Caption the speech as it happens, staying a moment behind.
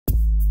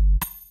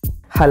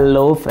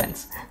Hello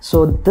friends.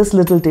 So this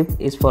little tip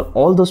is for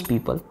all those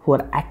people who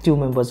are active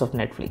members of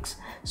Netflix.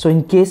 So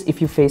in case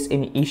if you face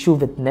any issue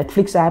with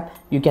Netflix app,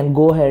 you can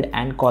go ahead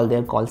and call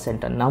their call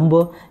center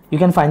number. You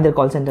can find their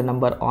call center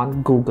number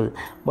on Google.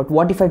 But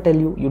what if I tell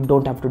you, you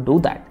don't have to do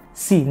that?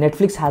 See,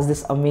 Netflix has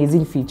this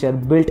amazing feature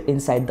built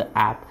inside the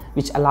app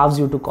which allows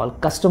you to call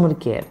customer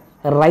care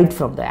right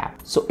from the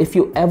app. So if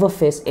you ever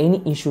face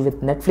any issue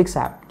with Netflix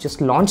app, just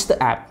launch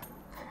the app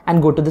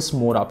and go to this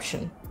more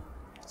option.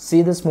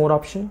 See this more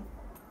option?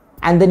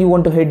 And then you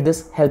want to hit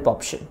this help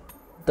option,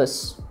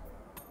 this.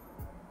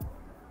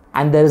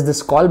 And there is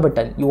this call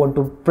button. You want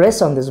to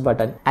press on this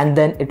button and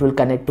then it will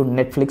connect to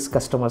Netflix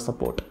customer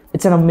support.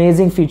 It's an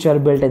amazing feature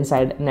built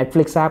inside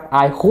Netflix app.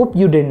 I hope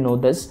you didn't know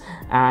this,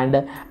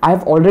 and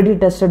I've already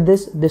tested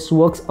this. This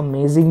works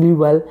amazingly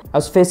well. I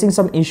was facing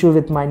some issue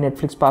with my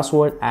Netflix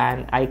password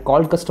and I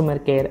called customer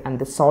care and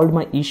they solved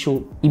my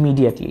issue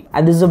immediately.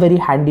 And this is a very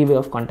handy way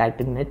of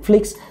contacting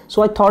Netflix.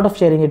 So I thought of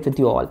sharing it with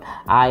you all.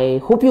 I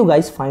hope you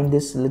guys find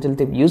this little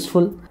tip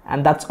useful,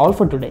 and that's all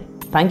for today.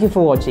 Thank you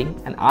for watching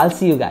and I'll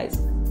see you guys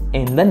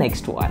in the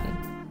next one.